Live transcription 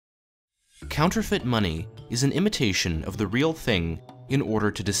Counterfeit money is an imitation of the real thing in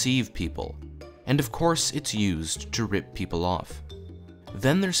order to deceive people, and of course it's used to rip people off.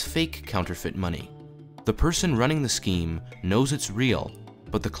 Then there's fake counterfeit money. The person running the scheme knows it's real,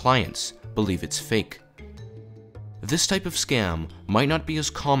 but the clients believe it's fake. This type of scam might not be as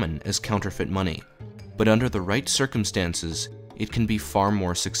common as counterfeit money, but under the right circumstances, it can be far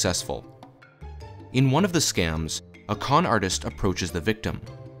more successful. In one of the scams, a con artist approaches the victim.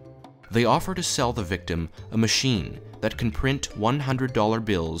 They offer to sell the victim a machine that can print $100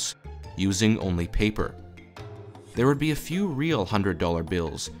 bills using only paper. There would be a few real $100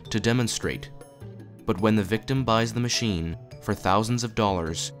 bills to demonstrate, but when the victim buys the machine for thousands of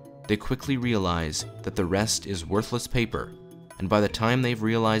dollars, they quickly realize that the rest is worthless paper, and by the time they've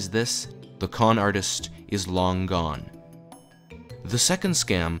realized this, the con artist is long gone. The second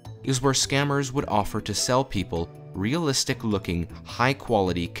scam is where scammers would offer to sell people realistic-looking,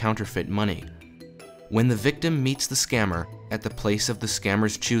 high-quality counterfeit money. When the victim meets the scammer at the place of the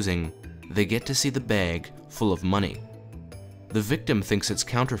scammer's choosing, they get to see the bag full of money. The victim thinks it's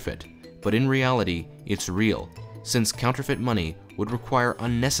counterfeit, but in reality, it's real, since counterfeit money would require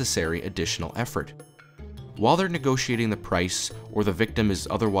unnecessary additional effort. While they're negotiating the price or the victim is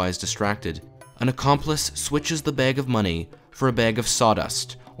otherwise distracted, an accomplice switches the bag of money for a bag of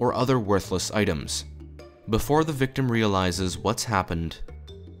sawdust or other worthless items. Before the victim realizes what's happened,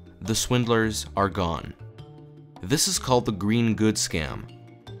 the swindlers are gone. This is called the green goods scam.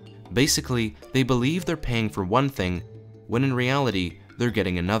 Basically, they believe they're paying for one thing when in reality they're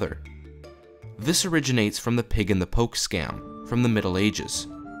getting another. This originates from the pig in the poke scam from the Middle Ages.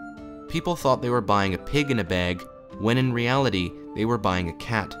 People thought they were buying a pig in a bag when in reality they were buying a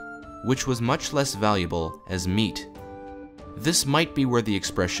cat, which was much less valuable as meat. This might be where the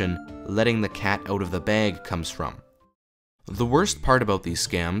expression "letting the cat out of the bag" comes from. The worst part about these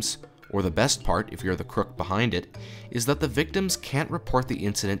scams, or the best part if you're the crook behind it, is that the victims can't report the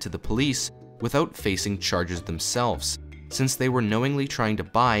incident to the police without facing charges themselves, since they were knowingly trying to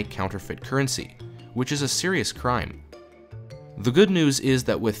buy counterfeit currency, which is a serious crime. The good news is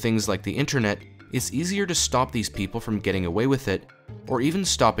that with things like the internet, it's easier to stop these people from getting away with it, or even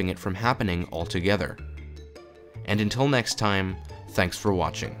stopping it from happening altogether. And until next time, thanks for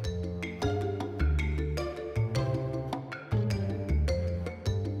watching.